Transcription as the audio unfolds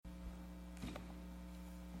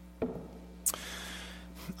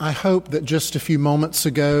I hope that just a few moments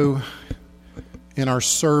ago in our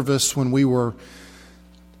service, when we were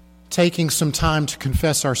taking some time to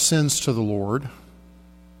confess our sins to the Lord,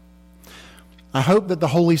 I hope that the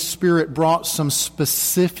Holy Spirit brought some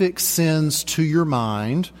specific sins to your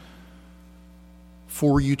mind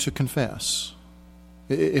for you to confess.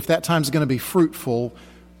 If that time's going to be fruitful,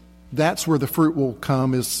 that's where the fruit will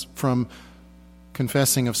come, is from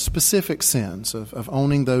confessing of specific sins, of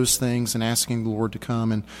owning those things and asking the Lord to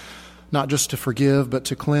come and not just to forgive, but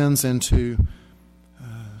to cleanse and to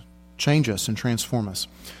change us and transform us.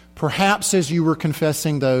 Perhaps as you were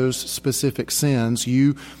confessing those specific sins,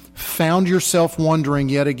 you found yourself wondering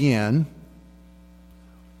yet again,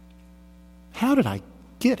 how did I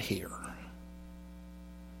get here?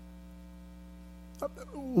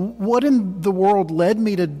 What in the world led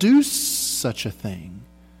me to do such a thing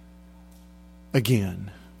again?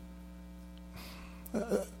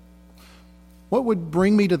 What would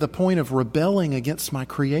bring me to the point of rebelling against my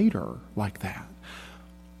Creator like that?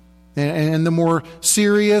 And the more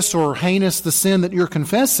serious or heinous the sin that you're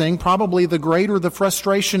confessing, probably the greater the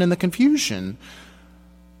frustration and the confusion.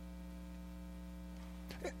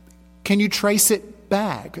 Can you trace it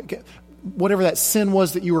back? Whatever that sin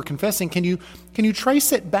was that you were confessing, can you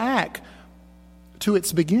trace it back to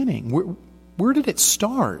its beginning? Where did it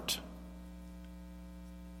start?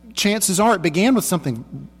 Chances are it began with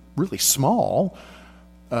something really small,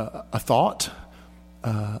 a thought,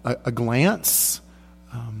 a glance,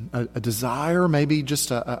 a desire, maybe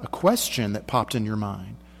just a question that popped in your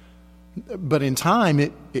mind. But in time,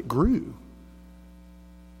 it grew.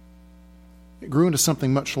 It grew into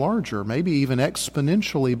something much larger, maybe even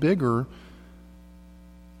exponentially bigger,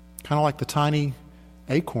 kind of like the tiny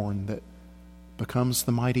acorn that becomes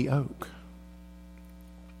the mighty oak.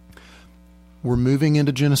 We're moving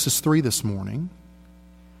into Genesis 3 this morning.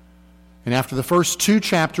 And after the first 2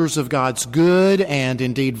 chapters of God's good and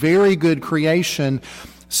indeed very good creation,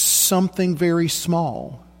 something very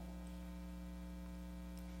small,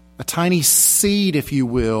 a tiny seed, if you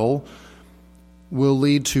will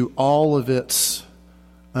lead to all of its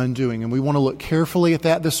undoing. And we want to look carefully at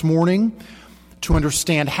that this morning to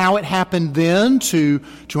understand how it happened then, to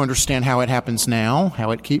understand how it happens now,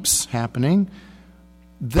 how it keeps happening.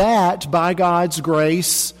 That, by God's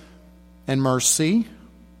grace and mercy,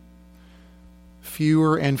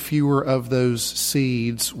 fewer and fewer of those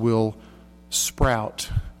seeds will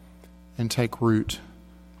sprout and take root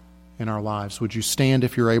in our lives. Would you stand,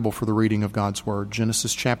 if you're able, for the reading of God's Word?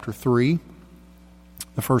 Genesis chapter 3,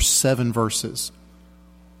 the first 7 verses.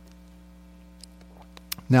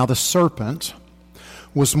 Now the serpent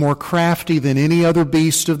was more crafty than any other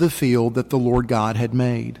beast of the field that the Lord God had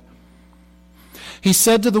made. He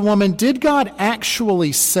said to the woman, "Did God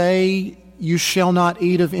actually say, 'You shall not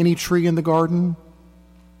eat of any tree in the garden'?"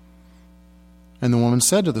 And the woman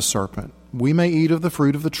said to the serpent, "We may eat of the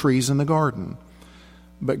fruit of the trees in the garden.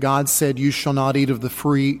 But God said, 'You shall not eat of the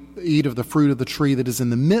fruit of the tree that is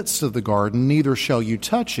in the midst of the garden, neither shall you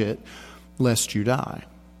touch it, lest you die.'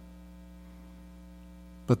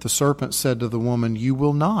 But the serpent said to the woman, 'You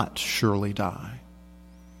will not surely die.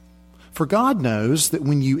 For God knows that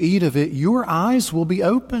when you eat of it, your eyes will be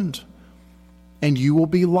opened, and you will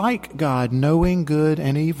be like God, knowing good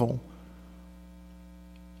and evil.'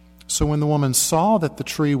 So when the woman saw that the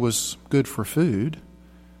tree was good for food,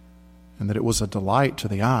 and that it was a delight to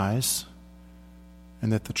the eyes,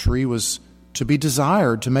 and that the tree was to be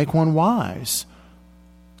desired to make one wise,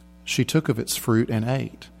 she took of its fruit and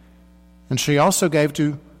ate. And she also gave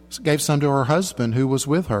some to her husband who was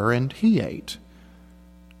with her, and he ate.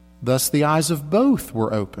 Thus the eyes of both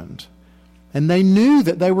were opened, and they knew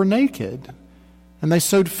that they were naked, and they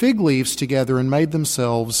sewed fig leaves together and made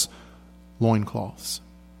themselves loincloths."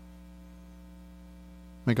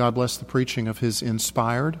 May God bless the preaching of His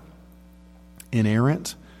inspired,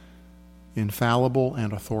 inerrant, infallible,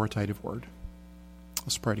 and authoritative Word.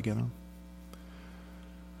 Let's pray together.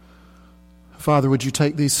 Father, would you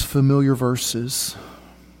take these familiar verses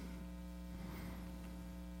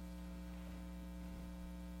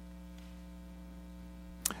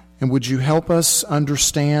and would you help us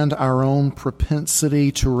understand our own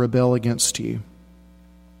propensity to rebel against you?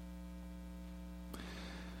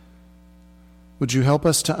 Would you help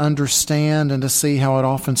us to understand and to see how it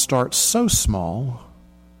often starts so small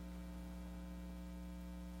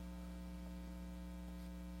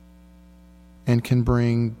and can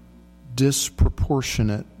bring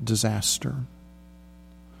disproportionate disaster?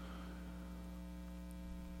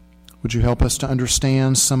 Would you help us to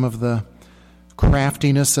understand some of the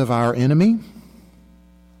craftiness of our enemy?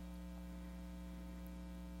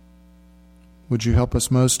 Would you help us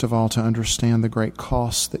most of all to understand the great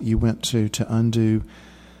cost that you went to undo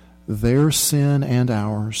their sin and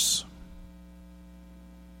ours?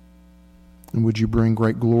 And would you bring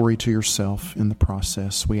great glory to yourself in the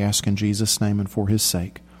process? We ask in Jesus' name and for his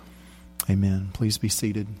sake. Amen. Please be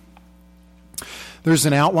seated. There's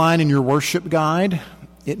an outline in your worship guide.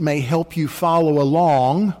 It may help you follow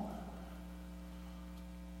along.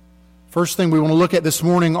 First thing we want to look at this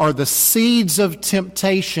morning are the seeds of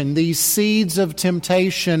temptation. These seeds of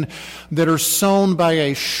temptation that are sown by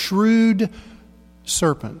a shrewd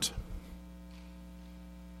serpent.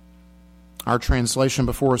 Our translation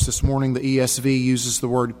before us this morning, the ESV, uses the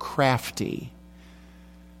word crafty,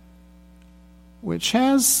 which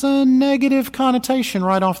has a negative connotation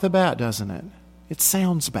right off the bat, doesn't it? It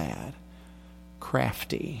sounds bad.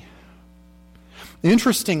 Crafty.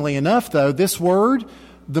 Interestingly enough, though, this word,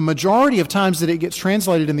 the majority of times that it gets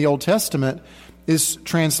translated in the Old Testament, is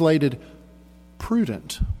translated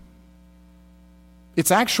prudent.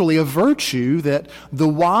 It's actually a virtue that the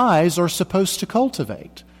wise are supposed to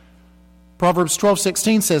cultivate. Proverbs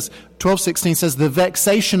 12:16 says, the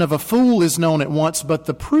vexation of a fool is known at once, but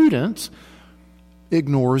the prudent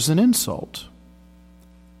ignores an insult.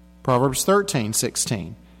 Proverbs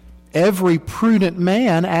 13:16, every prudent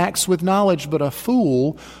man acts with knowledge, but a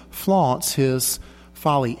fool flaunts his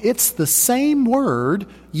folly. It's the same word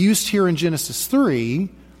used here in Genesis 3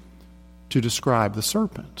 to describe the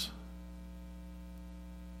serpent.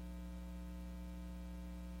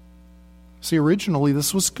 See, originally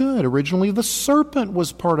this was good. Originally the serpent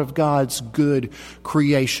was part of God's good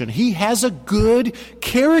creation. He has a good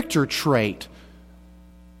character trait.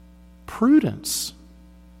 Prudence.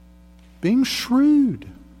 Being shrewd.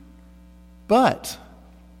 But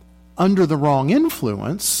under the wrong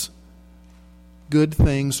influence, good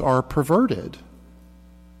things are perverted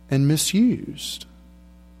and misused.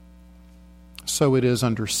 So it is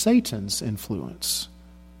under Satan's influence.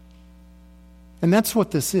 And that's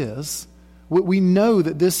what this is. We know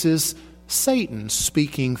that this is Satan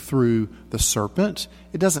speaking through the serpent.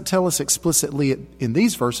 It doesn't tell us explicitly in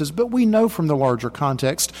these verses, but we know from the larger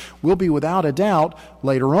context, will be without a doubt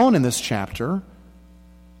later on in this chapter.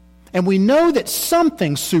 And we know that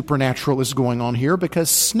something supernatural is going on here because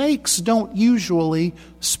snakes don't usually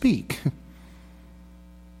speak.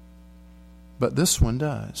 But this one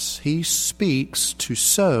does. He speaks to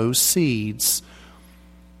sow seeds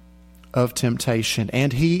of temptation.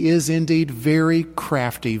 And he is indeed very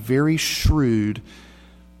crafty, very shrewd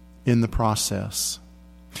in the process.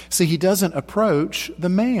 See, he doesn't approach the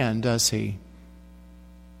man, does he?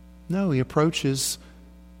 No, he approaches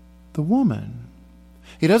the woman.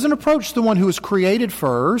 He doesn't approach the one who was created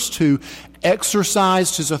first, who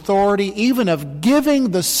exercised his authority, even of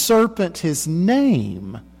giving the serpent his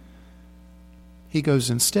name. He goes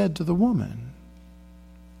instead to the woman.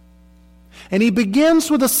 And he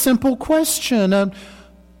begins with a simple question, an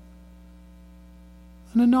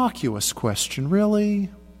innocuous question, really.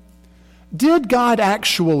 Did God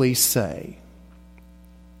actually say,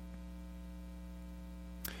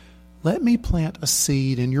 let me plant a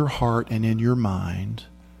seed in your heart and in your mind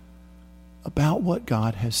about what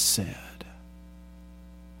God has said?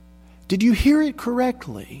 Did you hear it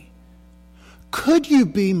correctly? Could you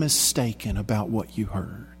be mistaken about what you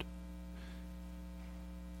heard?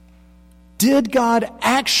 Did God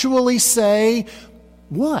actually say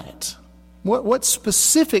what? What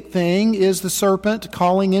specific thing is the serpent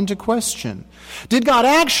calling into question? Did God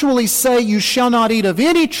actually say, you shall not eat of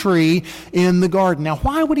any tree in the garden? Now,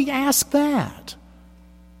 why would he ask that?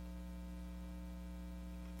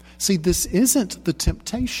 See, this isn't the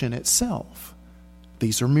temptation itself.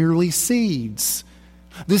 These are merely seeds.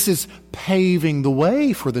 This is paving the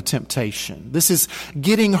way for the temptation. This is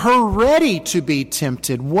getting her ready to be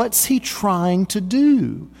tempted. What's he trying to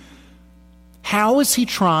do? How is he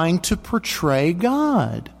trying to portray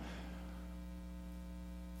God?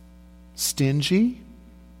 Stingy?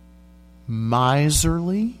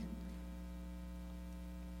 Miserly?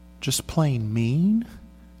 Just plain mean?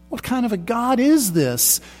 What kind of a God is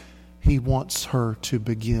this? He wants her to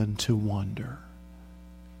begin to wonder.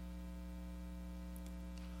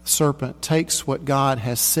 Serpent takes what God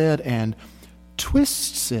has said and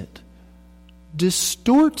twists it,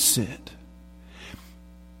 distorts it.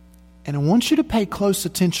 And I want you to pay close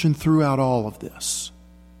attention throughout all of this.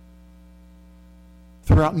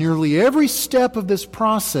 Throughout nearly every step of this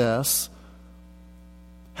process,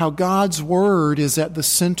 how God's Word is at the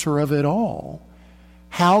center of it all.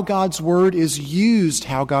 How God's Word is used,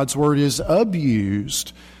 how God's Word is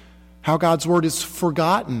abused, how God's Word is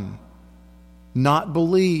forgotten, not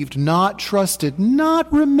believed, not trusted,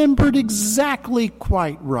 not remembered exactly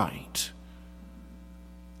quite right.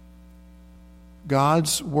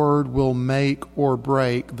 God's word will make or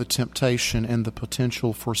break the temptation and the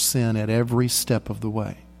potential for sin at every step of the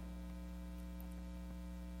way.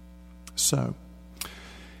 So,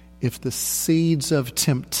 if the seeds of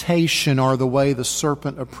temptation are the way the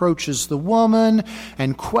serpent approaches the woman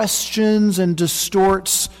and questions and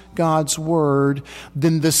distorts God's word,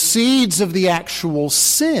 then the seeds of the actual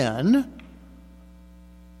sin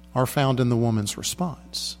are found in the woman's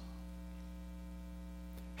response.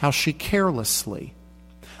 How she carelessly,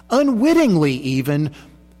 unwittingly even,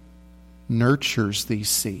 nurtures these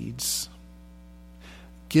seeds,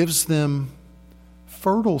 gives them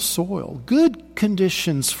fertile soil, good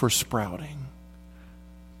conditions for sprouting.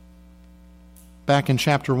 Back in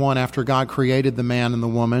chapter 1, after God created the man and the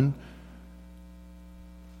woman,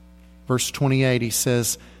 verse 28, he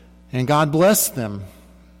says, "And God blessed them.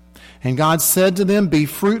 And God said to them, 'Be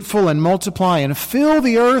fruitful and multiply and fill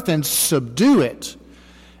the earth and subdue it,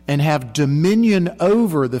 and have dominion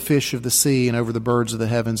over the fish of the sea and over the birds of the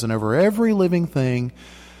heavens and over every living thing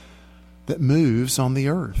that moves on the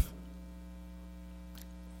earth.'"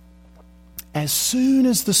 As soon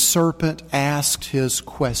as the serpent asked his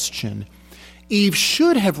question, Eve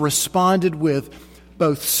should have responded with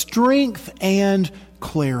both strength and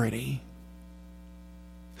clarity.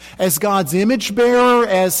 As God's image bearer,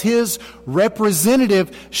 as his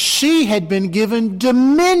representative, she had been given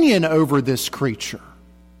dominion over this creature.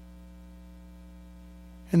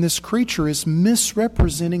 And this creature is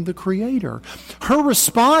misrepresenting the Creator. Her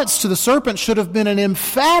response to the serpent should have been an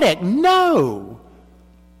emphatic no.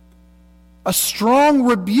 A strong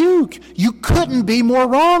rebuke. "You couldn't be more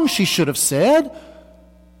wrong," she should have said.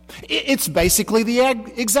 "It's basically the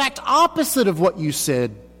exact opposite of what you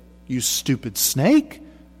said, you stupid snake.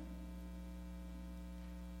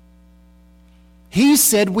 He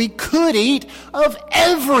said we could eat of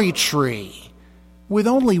every tree, with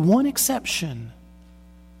only one exception.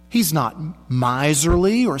 He's not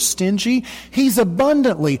miserly or stingy. He's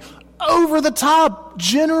abundantly, over the top,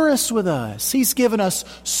 generous with us. He's given us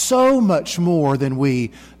so much more than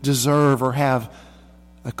we deserve or have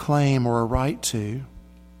a claim or a right to."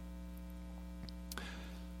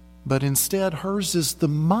 But instead, hers is the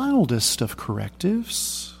mildest of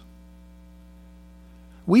correctives.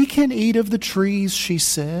 "We can eat of the trees," she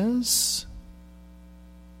says.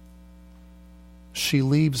 She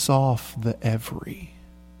leaves off the every.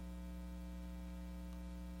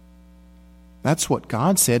 That's what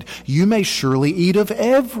God said. "You may surely eat of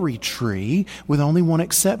every tree," with only one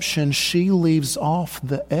exception. She leaves off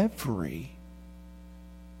the every.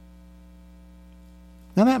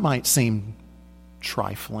 Now that might seem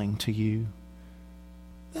trifling to you.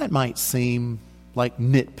 That might seem like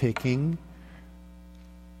nitpicking.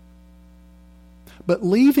 But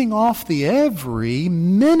leaving off the every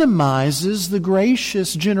minimizes the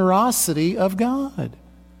gracious generosity of God.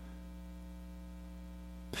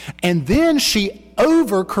 And then she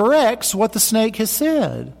overcorrects what the snake has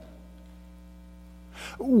said.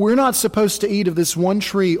 We're not supposed to eat of this one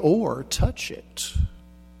tree or touch it.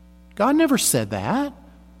 God never said that.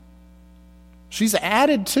 She's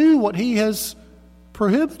added to what he has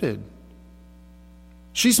prohibited.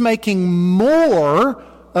 She's making more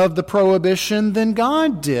of the prohibition than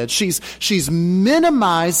God did. She's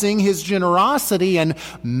minimizing his generosity and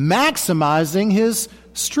maximizing his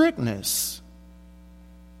strictness.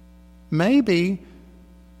 Maybe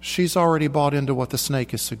she's already bought into what the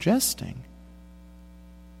snake is suggesting.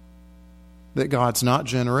 That God's not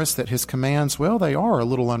generous, that his commands, well, they are a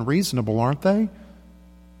little unreasonable, aren't they?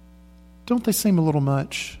 Don't they seem a little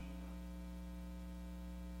much?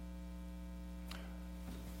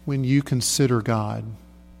 When you consider God,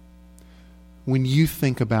 when you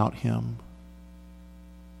think about him,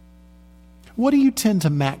 what do you tend to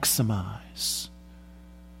maximize?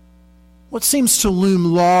 What seems to loom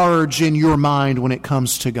large in your mind when it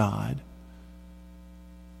comes to God?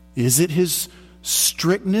 Is it his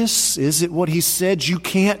strictness? Is it what he said you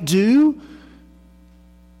can't do?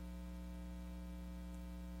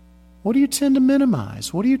 What do you tend to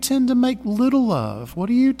minimize? What do you tend to make little of? What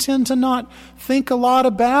do you tend to not think a lot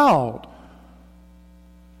about?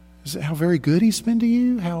 Is it how very good he's been to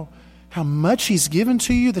you? How much he's given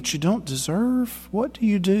to you that you don't deserve? What do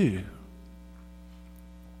you do?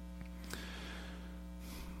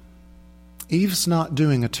 Eve's not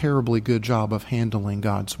doing a terribly good job of handling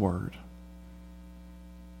God's word,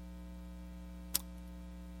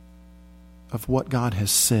 of what God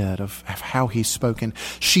has said, of how he's spoken.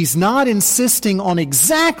 She's not insisting on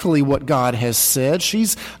exactly what God has said.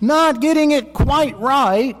 She's not getting it quite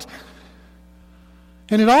right.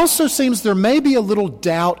 And it also seems there may be a little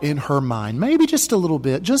doubt in her mind, maybe just a little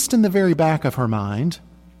bit, just in the very back of her mind.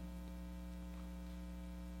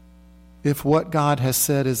 if what God has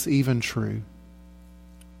said is even true.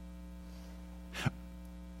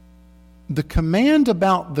 The command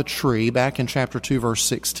about the tree, back in chapter 2, verse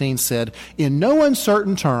 16, said, in no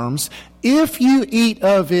uncertain terms, if you eat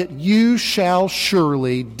of it, you shall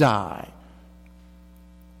surely die.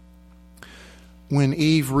 When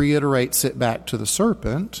Eve reiterates it back to the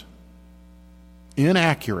serpent,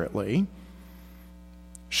 inaccurately,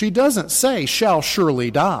 she doesn't say, shall surely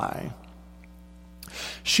die.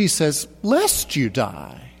 She says, lest you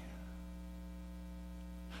die.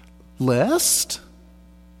 Lest?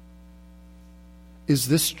 Is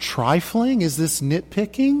this trifling? Is this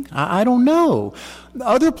nitpicking? I don't know.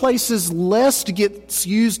 Other places lest gets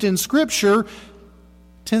used in Scripture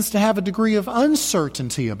tends to have a degree of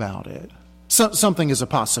uncertainty about it. Something is a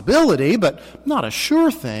possibility, but not a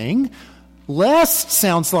sure thing. Lest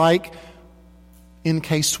sounds like in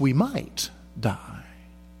case we might die.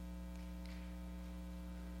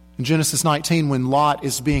 In Genesis 19, when Lot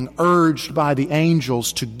is being urged by the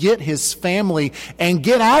angels to get his family and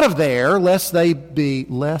get out of there, lest they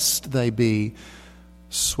be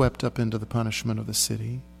swept up into the punishment of the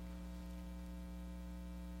city.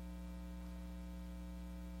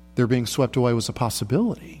 Their being swept away was a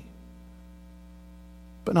possibility,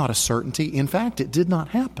 but not a certainty. In fact, it did not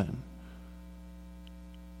happen.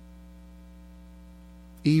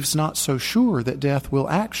 Eve's not so sure that death will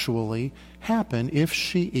actually happen if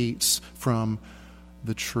she eats from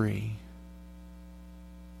the tree,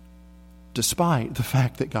 despite the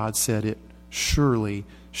fact that God said it surely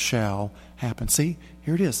shall happen. See,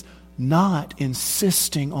 here it is. Not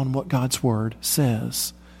insisting on what God's Word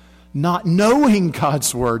says. Not knowing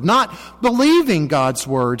God's Word. Not believing God's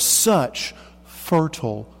Word. Such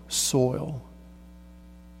fertile soil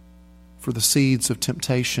for the seeds of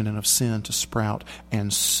temptation and of sin to sprout.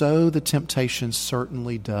 And so the temptation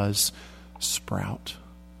certainly does sprout.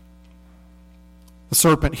 The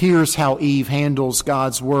serpent hears how Eve handles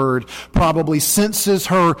God's Word, probably senses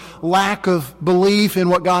her lack of belief in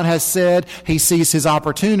what God has said. He sees his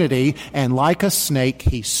opportunity, and like a snake,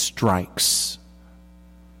 he strikes.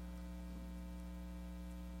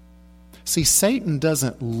 See, Satan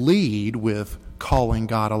doesn't lead with calling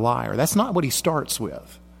God a liar. That's not what he starts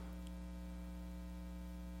with.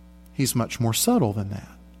 He's much more subtle than that.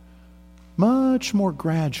 Much more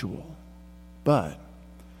gradual. But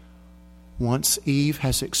once Eve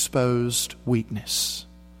has exposed weakness,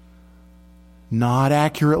 not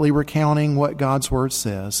accurately recounting what God's Word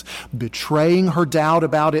says, betraying her doubt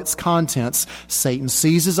about its contents, Satan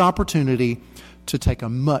seizes opportunity to take a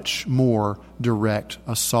much more direct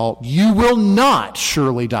assault. You will not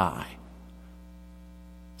surely die.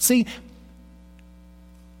 See,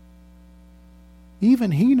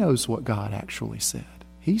 even he knows what God actually said.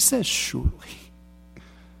 He says surely.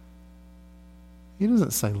 He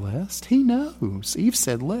doesn't say lest. He knows. Eve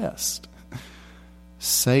said lest.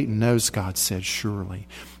 Satan knows God said surely,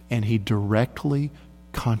 and he directly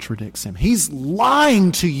contradicts him. He's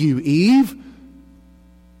lying to you, Eve.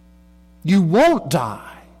 You won't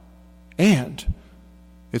die. And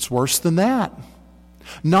it's worse than that.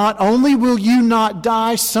 Not only will you not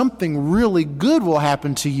die, something really good will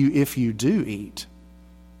happen to you if you do eat.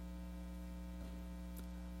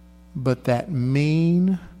 But that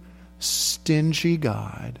mean, stingy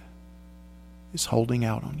God is holding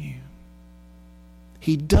out on you.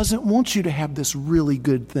 He doesn't want you to have this really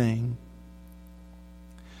good thing.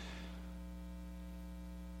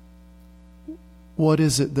 What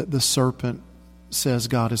is it that the serpent says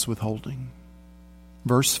God is withholding?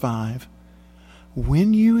 Verse 5,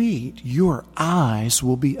 when you eat, your eyes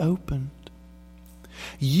will be opened.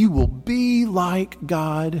 You will be like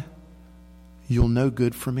God. You'll know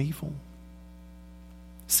good from evil.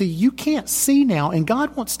 See, you can't see now, and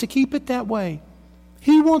God wants to keep it that way.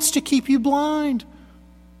 He wants to keep you blind.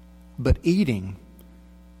 But eating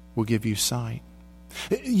will give you sight.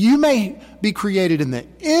 You may be created in the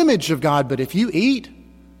image of God, but if you eat,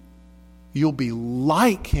 you'll be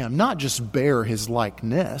like Him, not just bear His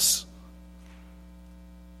likeness.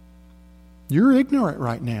 You're ignorant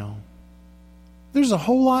right now. There's a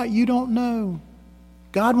whole lot you don't know.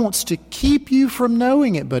 God wants to keep you from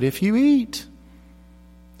knowing it, but if you eat,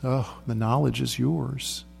 the knowledge is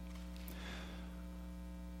yours.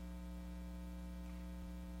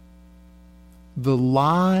 The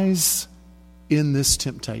lies in this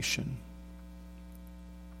temptation,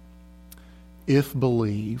 if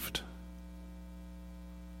believed,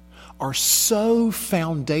 are so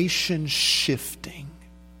foundation shifting,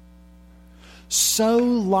 so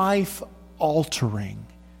life altering,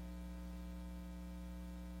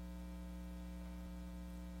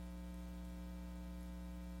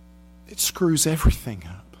 it screws everything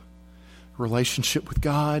up. relationship with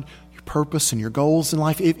God, your purpose and your goals in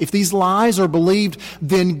life. If these lies are believed,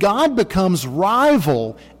 then God becomes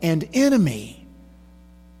rival and enemy.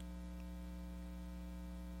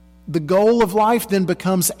 The goal of life then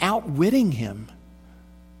becomes outwitting Him,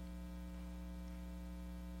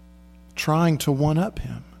 trying to one-up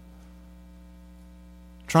Him,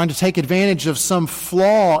 trying to take advantage of some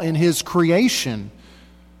flaw in His creation.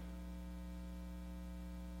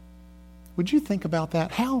 Would you think about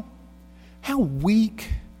that? How weak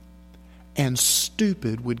and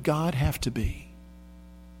stupid would God have to be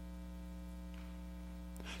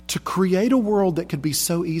to create a world that could be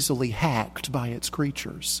so easily hacked by its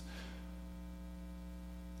creatures?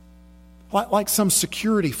 Like some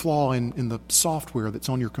security flaw in the software that's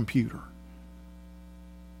on your computer.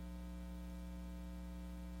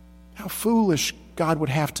 How foolish God would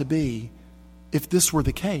have to be if this were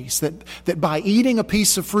the case, that by eating a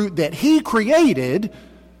piece of fruit that He created,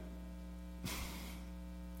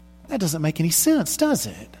 that doesn't make any sense, does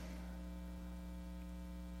it?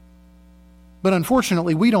 But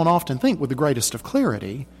unfortunately, we don't often think with the greatest of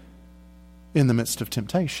clarity in the midst of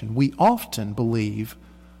temptation. We often believe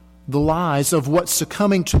the lies of what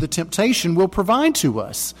succumbing to the temptation will provide to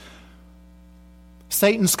us.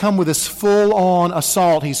 Satan's come with his full-on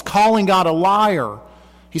assault. He's calling God a liar.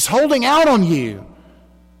 He's holding out on you.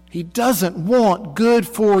 He doesn't want good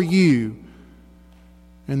for you.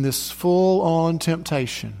 And this full-on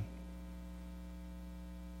temptation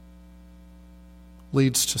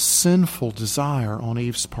leads to sinful desire on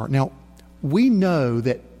Eve's part. Now, we know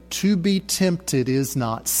that to be tempted is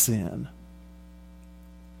not sin.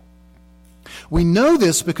 We know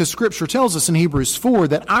this because Scripture tells us in Hebrews 4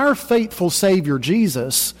 that our faithful Savior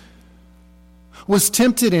Jesus was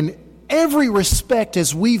tempted in every respect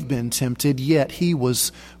as we've been tempted, yet He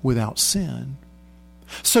was without sin.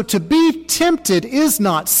 So to be tempted is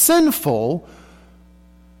not sinful,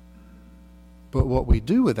 but what we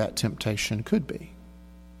do with that temptation could be.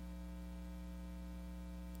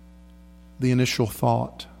 The initial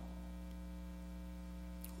thought,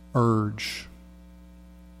 urge,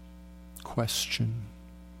 question,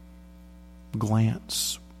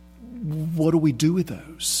 glance. What do we do with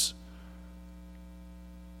those?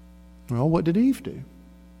 Well, what did Eve do?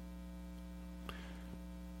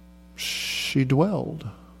 She dwelled.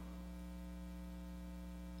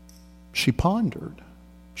 She pondered.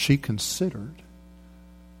 She considered.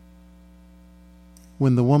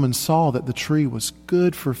 When the woman saw that the tree was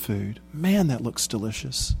good for food, man, that looks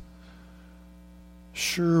delicious.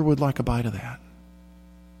 Sure would like a bite of that.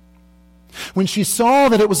 When she saw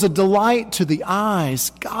that it was a delight to the eyes,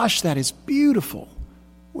 gosh, that is beautiful.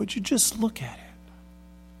 Would you just look at it?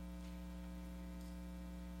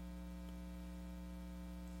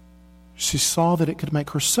 She saw that it could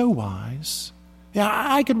make her so wise. Yeah,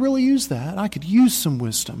 I could really use that. I could use some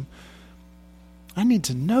wisdom. I need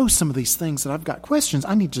to know some of these things that I've got questions.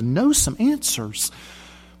 I need to know some answers.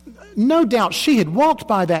 No doubt she had walked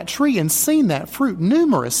by that tree and seen that fruit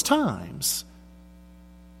numerous times.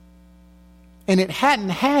 And it hadn't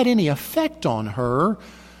had any effect on her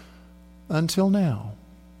until now.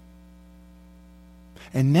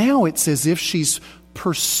 And now it's as if she's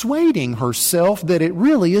persuading herself that it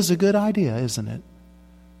really is a good idea, isn't it?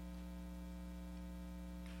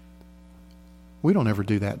 We don't ever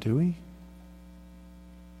do that, do we?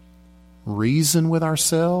 Reason with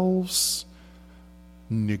ourselves,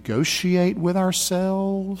 negotiate with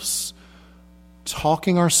ourselves,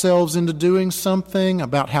 talking ourselves into doing something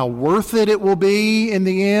about how worth it will be in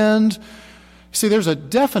the end. See, there's a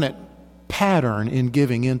definite pattern in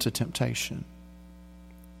giving in to temptation.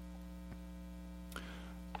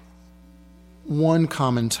 One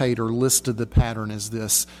commentator listed the pattern as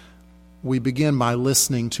this: we begin by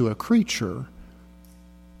listening to a creature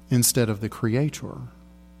instead of the Creator.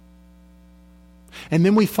 And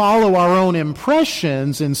then we follow our own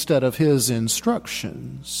impressions instead of His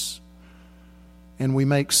instructions. And we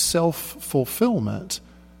make self-fulfillment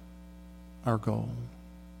our goal.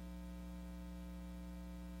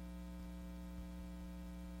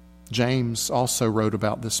 James also wrote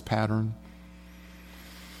about this pattern.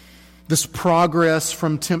 This progress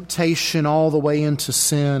from temptation all the way into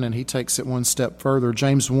sin, and he takes it one step further.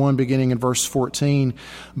 James 1, beginning in verse 14.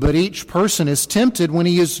 But each person is tempted when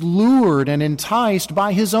he is lured and enticed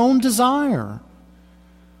by his own desire.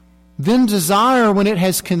 Then desire, when it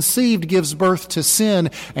has conceived, gives birth to sin,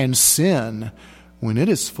 and sin, when it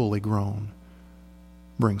is fully grown,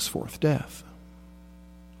 brings forth death.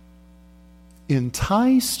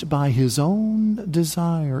 Enticed by his own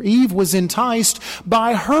desire. Eve was enticed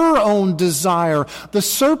by her own desire. The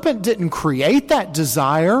serpent didn't create that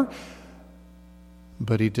desire.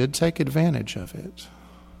 but he did take advantage of it.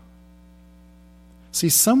 See,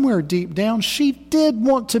 somewhere deep down, she did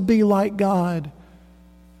want to be like God.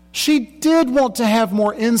 She did want to have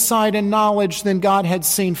more insight and knowledge than God had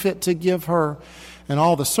seen fit to give her. And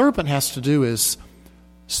all the serpent has to do is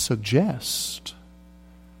suggest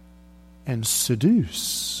and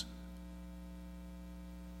seduce.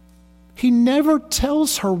 He never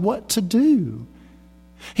tells her what to do.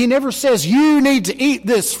 He never says, you need to eat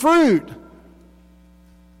this fruit.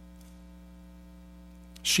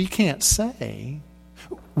 She can't say.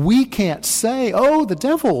 We can't say, oh, the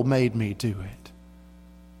devil made me do it.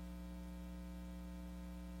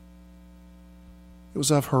 It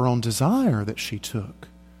was of her own desire that she took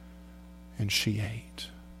and she ate.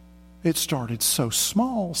 It started so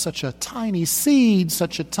small, such a tiny seed,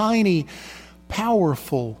 such a tiny,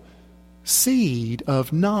 powerful seed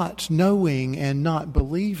of not knowing and not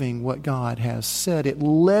believing what God has said. It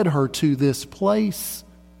led her to this place.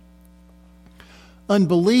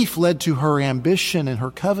 Unbelief led to her ambition and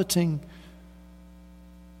her coveting.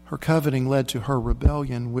 Her coveting led to her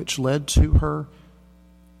rebellion, which led to her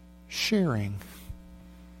sharing.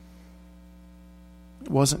 It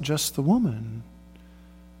wasn't just the woman.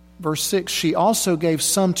 Verse 6, she also gave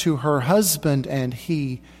some to her husband, and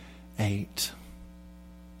he ate.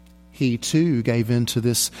 He too gave in to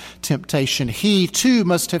this temptation. He too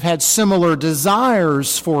must have had similar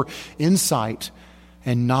desires for insight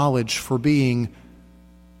and knowledge, for being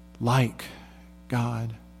like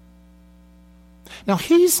God. Now,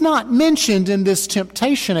 he's not mentioned in this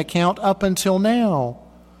temptation account up until now.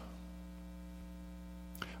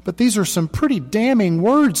 But these are some pretty damning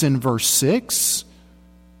words in verse 6.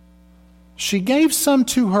 She gave some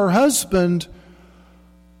to her husband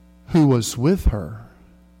who was with her.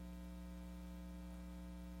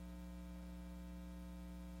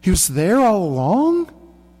 He was there all along?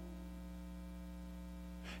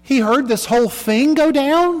 He heard this whole thing go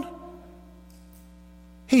down?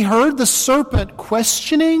 He heard the serpent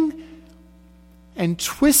questioning and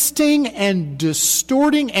twisting and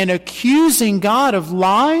distorting and accusing God of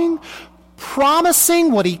lying,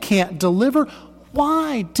 promising what he can't deliver.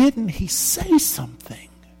 Why didn't he say something?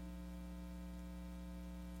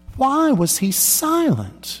 Why was he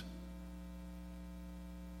silent?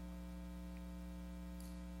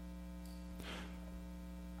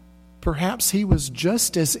 Perhaps he was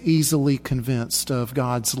just as easily convinced of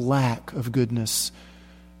God's lack of goodness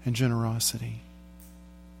and generosity.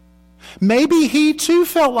 Maybe he too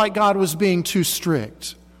felt like God was being too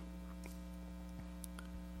strict.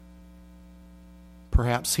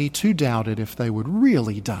 Perhaps he too doubted if they would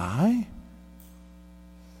really die.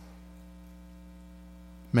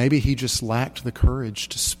 Maybe he just lacked the courage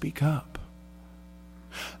to speak up.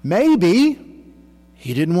 Maybe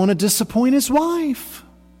he didn't want to disappoint his wife.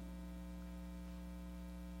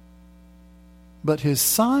 But his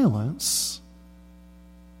silence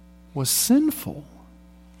was sinful.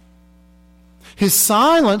 His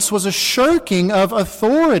silence was a shirking of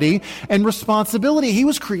authority and responsibility. He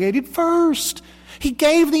was created first. He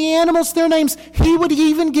gave the animals their names. He would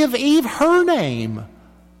even give Eve her name.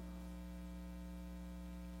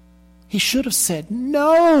 He should have said,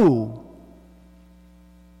 no.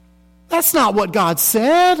 That's not what God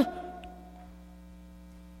said.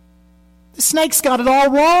 The snake's got it all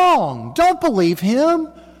wrong. Don't believe him.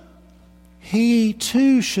 He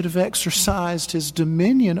too should have exercised his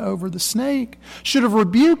dominion over the snake, should have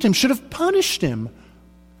rebuked him, should have punished him,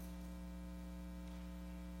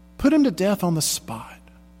 put him to death on the spot.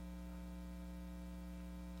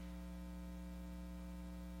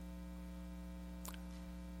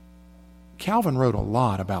 Calvin wrote a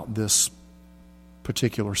lot about this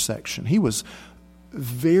particular section. He was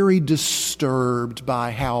very disturbed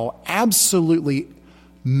by how absolutely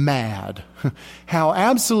mad, how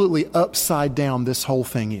absolutely upside down this whole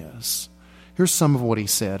thing is. Here's some of what he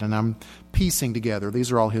said, and I'm piecing together.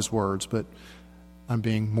 These are all his words, but I'm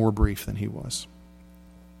being more brief than he was.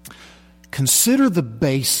 Consider the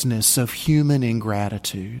baseness of human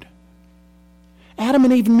ingratitude. Adam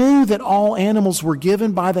and Eve knew that all animals were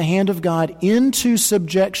given by the hand of God into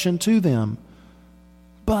subjection to them,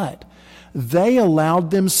 but they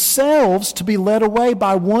allowed themselves to be led away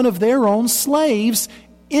by one of their own slaves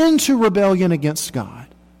into rebellion against God.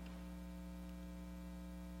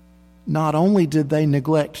 Not only did they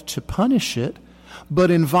neglect to punish it, but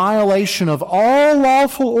in violation of all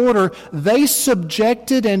lawful order, they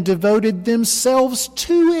subjected and devoted themselves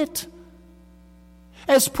to it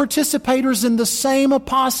as participators in the same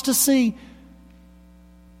apostasy.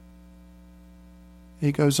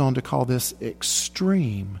 He goes on to call this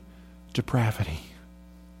extreme depravity.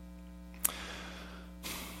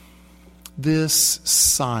 this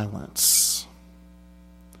silence,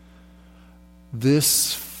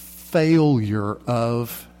 this failure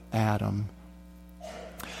of Adam,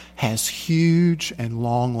 has huge and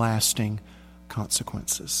long-lasting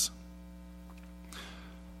consequences.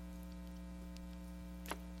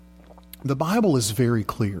 The Bible is very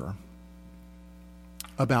clear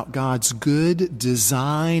about God's good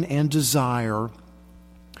design and desire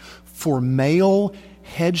for male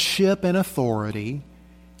headship and authority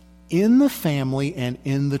in the family and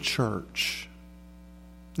in the church.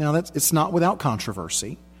 Now, it's not without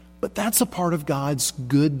controversy, but that's a part of God's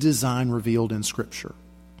good design revealed in Scripture.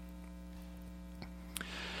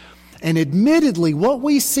 And admittedly, what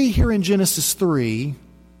we see here in Genesis 3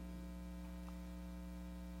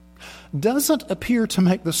 doesn't appear to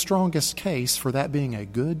make the strongest case for that being a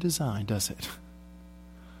good design, does it?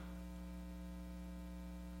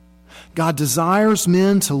 God desires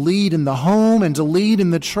men to lead in the home and to lead in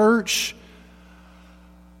the church.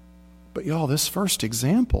 But y'all, this first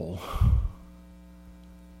example,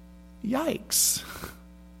 yikes.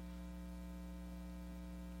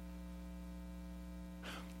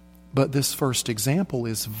 But this first example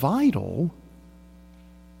is vital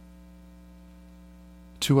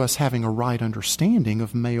to us having a right understanding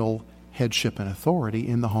of male headship and authority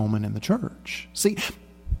in the home and in the church. See,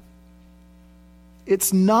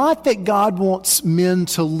 it's not that God wants men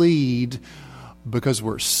to lead because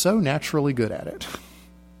we're so naturally good at it.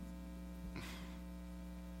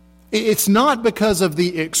 It's not because of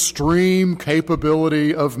the extreme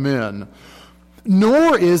capability of men,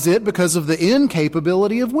 nor is it because of the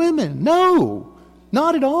incapability of women. No,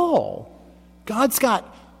 not at all. God's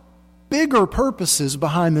got bigger purposes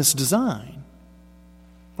behind this design.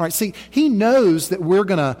 All right, see, He knows that we're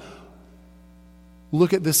going to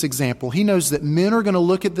look at this example. He knows that men are going to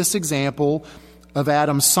look at this example of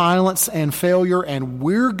Adam's silence and failure, and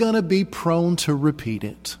we're going to be prone to repeat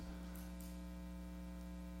it.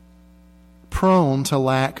 Prone to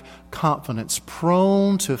lack confidence,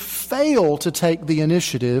 prone to fail to take the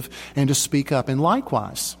initiative and to speak up. And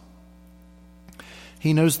likewise,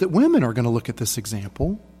 He knows that women are going to look at this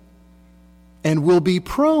example and will be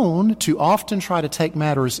prone to often try to take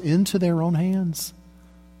matters into their own hands.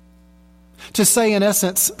 To say, in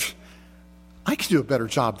essence, I can do a better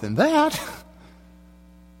job than that,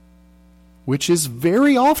 which is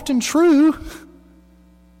very often true.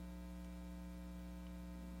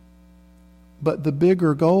 But the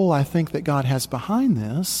bigger goal I think that God has behind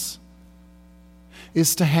this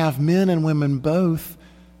is to have men and women both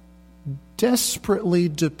desperately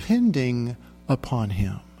depending upon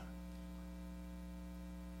Him.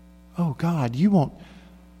 Oh God, you want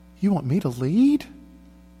me to lead?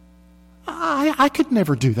 I could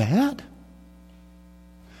never do that.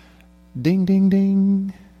 Ding, ding,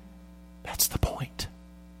 ding. That's the point.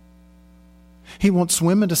 He wants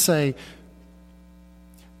women to say,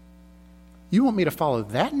 you want me to follow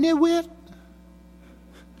that nitwit?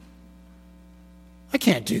 I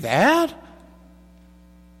can't do that.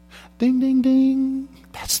 Ding, ding, ding.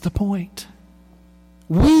 That's the point.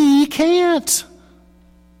 We can't.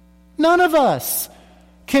 None of us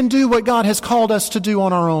can do what God has called us to do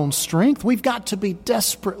on our own strength. We've got to be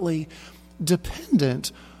desperately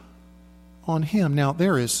dependent on Him. Now,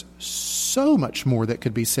 there is so much more that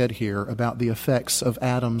could be said here about the effects of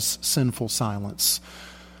Adam's sinful silence.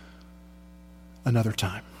 Another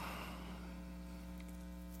time.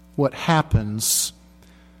 What happens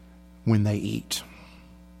when they eat?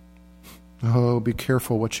 Oh, be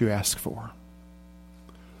careful what you ask for.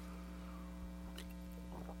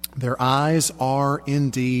 Their eyes are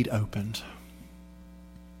indeed opened.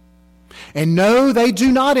 And no, they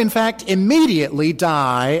do not, in fact, immediately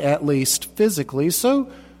die, at least physically.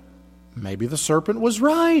 So maybe the serpent was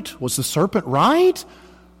right. Was the serpent right?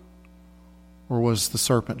 Or was the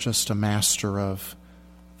serpent just a master of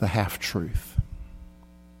the half-truth?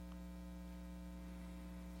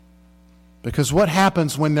 Because what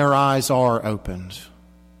happens when their eyes are opened?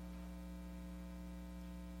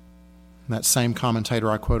 That same commentator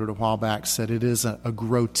I quoted a while back said it is a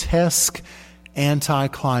grotesque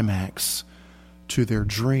anticlimax to their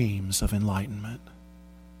dreams of enlightenment.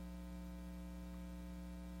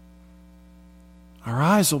 Our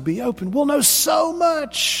eyes will be open. We'll know so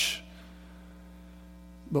much.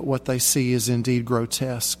 But what they see is indeed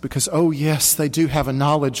grotesque because, oh yes, they do have a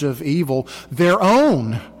knowledge of evil, their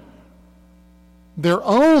own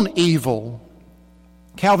evil.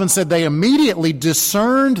 Calvin said they immediately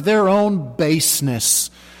discerned their own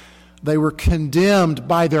baseness. They were condemned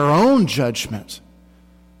by their own judgment.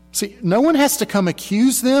 See, no one has to come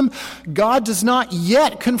accuse them. God does not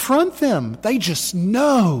yet confront them. They just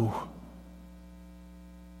know.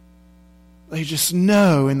 They just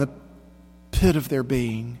know in the pit of their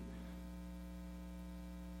being,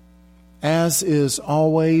 as is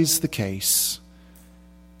always the case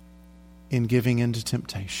in giving into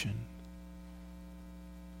temptation,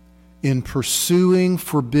 in pursuing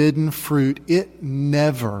forbidden fruit, it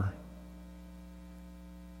never,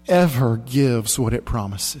 ever gives what it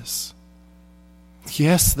promises.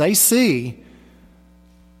 Yes, they see,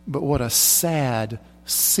 but what a sad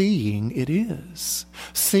seeing it is.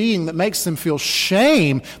 Seeing that makes them feel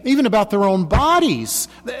shame, even about their own bodies.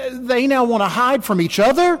 They now want to hide from each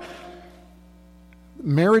other.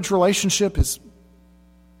 Marriage relationship has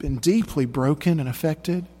been deeply broken and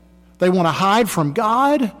affected. They want to hide from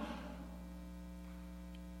God.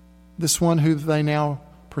 This one who they now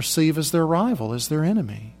perceive as their rival, as their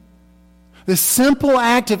enemy. This simple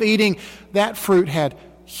act of eating that fruit had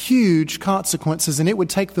huge consequences, and it would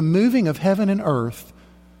take the moving of heaven and earth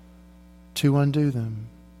to undo them.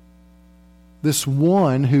 This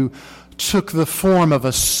one who took the form of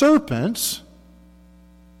a serpent,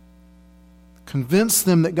 convinced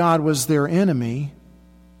them that God was their enemy,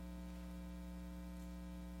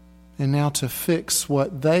 and now to fix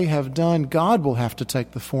what they have done, God will have to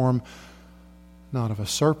take the form not of a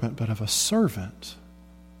serpent, but of a servant.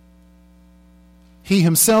 He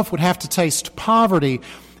himself would have to taste poverty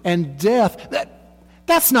and death.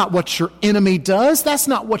 That's not what your enemy does. That's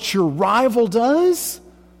not what your rival does.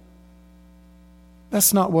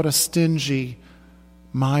 That's not what a stingy,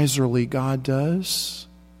 miserly God does.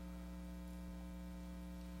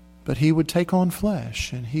 But he would take on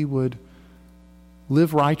flesh, and he would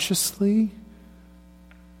live righteously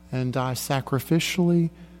and die sacrificially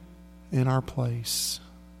in our place.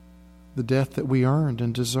 The death that we earned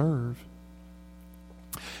and deserve.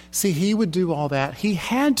 See, he would do all that. He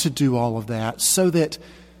had to do all of that so that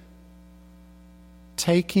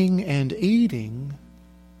taking and eating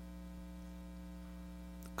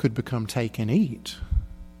could become take and eat.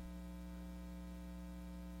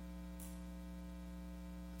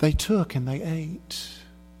 They took and they ate.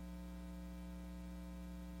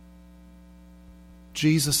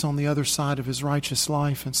 Jesus, on the other side of his righteous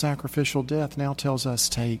life and sacrificial death, now tells us,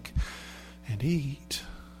 take and eat.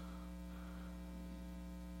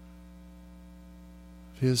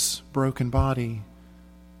 His broken body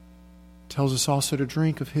tells us also to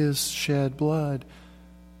drink of his shed blood.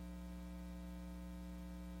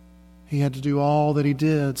 He had to do all that he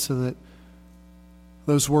did so that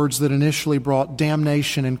those words that initially brought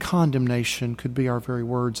damnation and condemnation could be our very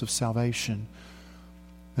words of salvation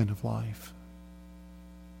and of life.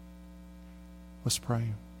 Let's pray.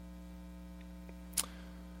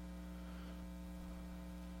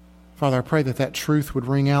 Father, I pray that that truth would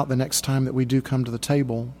ring out the next time that we do come to the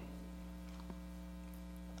table.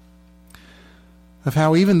 Of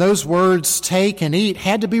how even those words, take and eat,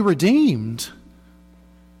 had to be redeemed.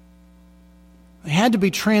 They had to be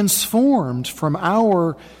transformed from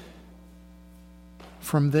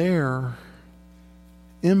their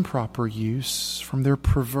improper use, from their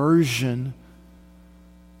perversion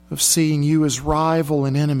of seeing you as rival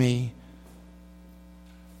and enemy,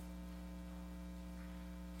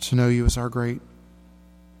 to know you as our great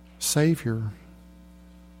Savior,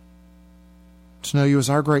 to know you as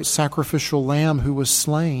our great sacrificial Lamb who was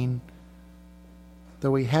slain,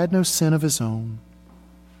 though he had no sin of his own.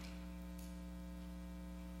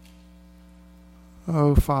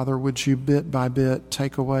 Oh, Father, would you bit by bit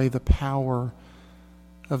take away the power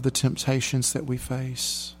of the temptations that we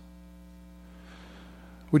face?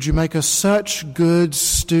 Would you make us such good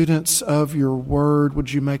students of your word?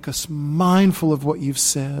 Would you make us mindful of what you've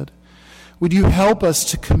said? Would you help us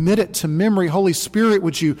to commit it to memory? Holy Spirit,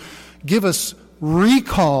 would you give us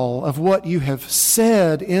recall of what you have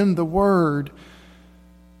said in the word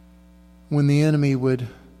when the enemy would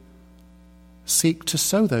seek to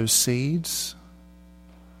sow those seeds,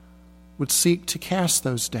 would seek to cast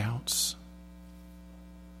those doubts?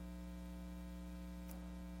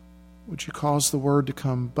 Would you cause the word to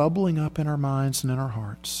come bubbling up in our minds and in our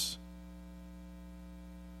hearts?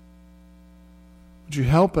 Would you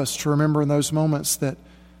help us to remember in those moments that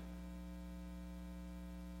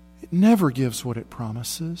it never gives what it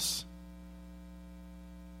promises?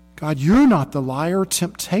 God, you're not the liar.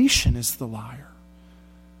 Temptation is the liar.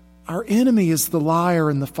 Our enemy is the liar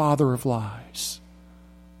and the father of lies.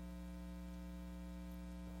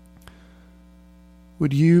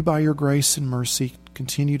 Would you, by your grace and mercy,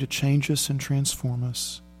 continue to change us and transform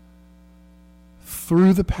us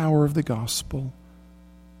through the power of the gospel,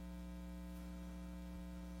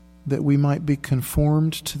 that we might be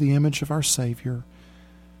conformed to the image of our Savior,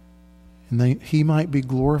 and that he might be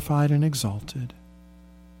glorified and exalted.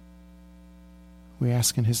 We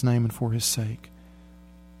ask in His name and for His sake.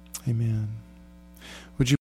 Amen.